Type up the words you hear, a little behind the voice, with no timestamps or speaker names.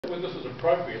whether this is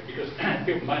appropriate, because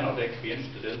people may not actually be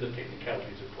interested in the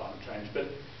technicalities of climate change, but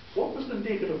what was the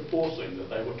negative forcing that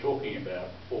they were talking about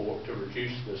to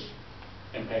reduce this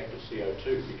impact of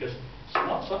CO2? Because it's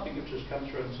not something which has come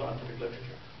through in scientific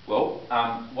literature. Well,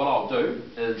 what I'll do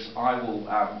is I will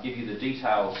give you the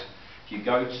details. If you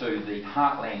go to the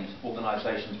Heartland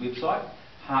organisation's website,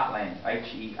 Heartland,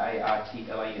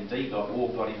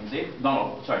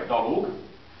 heartland.org.nz,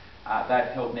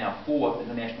 they've held now 4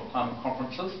 international climate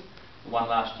conferences. The one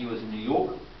last year was in New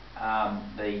York.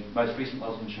 The most recent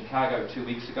was in Chicago 2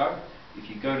 weeks ago. If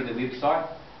you go to the website,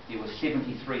 there were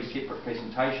 73 separate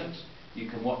presentations. You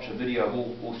can watch a video of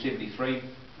all 73,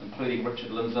 including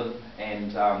Richard Lindzen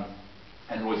and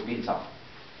Roy Spencer.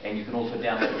 And you can also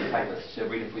download the papers, so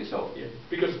read it for yourself. Yeah,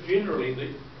 because generally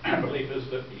the belief is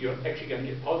that you're actually going to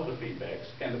get positive feedbacks,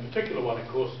 and the particular one, of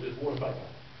course, is water vapour.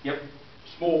 Yep.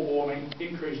 Small warming,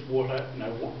 increased water,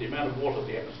 the amount of water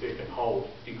the atmosphere can hold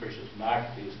increases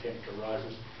markedly as temperature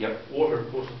rises. Yep. Water,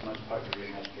 of course, is the most potent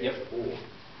greenhouse gas of all.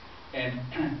 And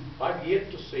I've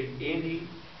yet to see any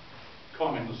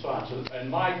comment in science, and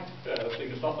my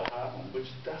thing is not the Heartland, which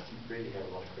doesn't really have a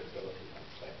lot of credibility, I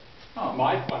would say. Oh.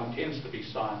 My one tends to be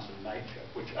Science and Nature,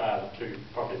 which are the two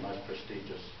probably most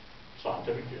prestigious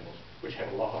scientific journals, which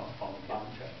have a lot on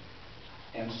climate change.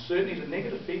 And certainly the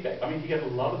negative feedback, I mean, you get a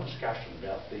lot of discussion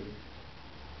about the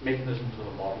mechanisms of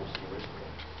the models and the rest of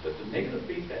it, but the negative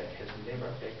feedback has never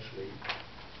actually,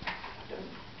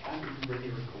 can't even really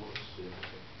recall it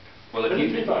surfacing. Well,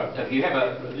 if you have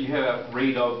a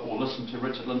read of or listen to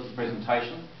Richard Lindzen's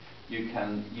presentation, you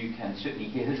can certainly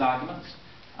hear his arguments.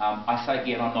 I say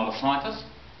again, I'm not a scientist,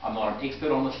 I'm not an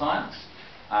expert on the science,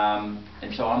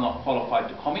 and so I'm not qualified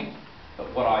to comment.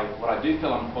 But what I do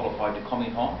feel I'm qualified to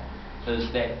comment on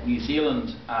is that New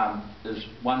Zealand is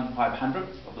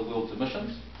 1/500th of the world's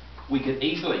emissions. We could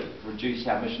easily reduce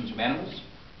our emissions from animals.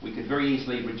 We could very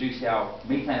easily reduce our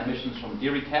methane emissions from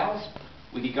dairy cows.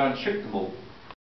 We could go and shoot them all.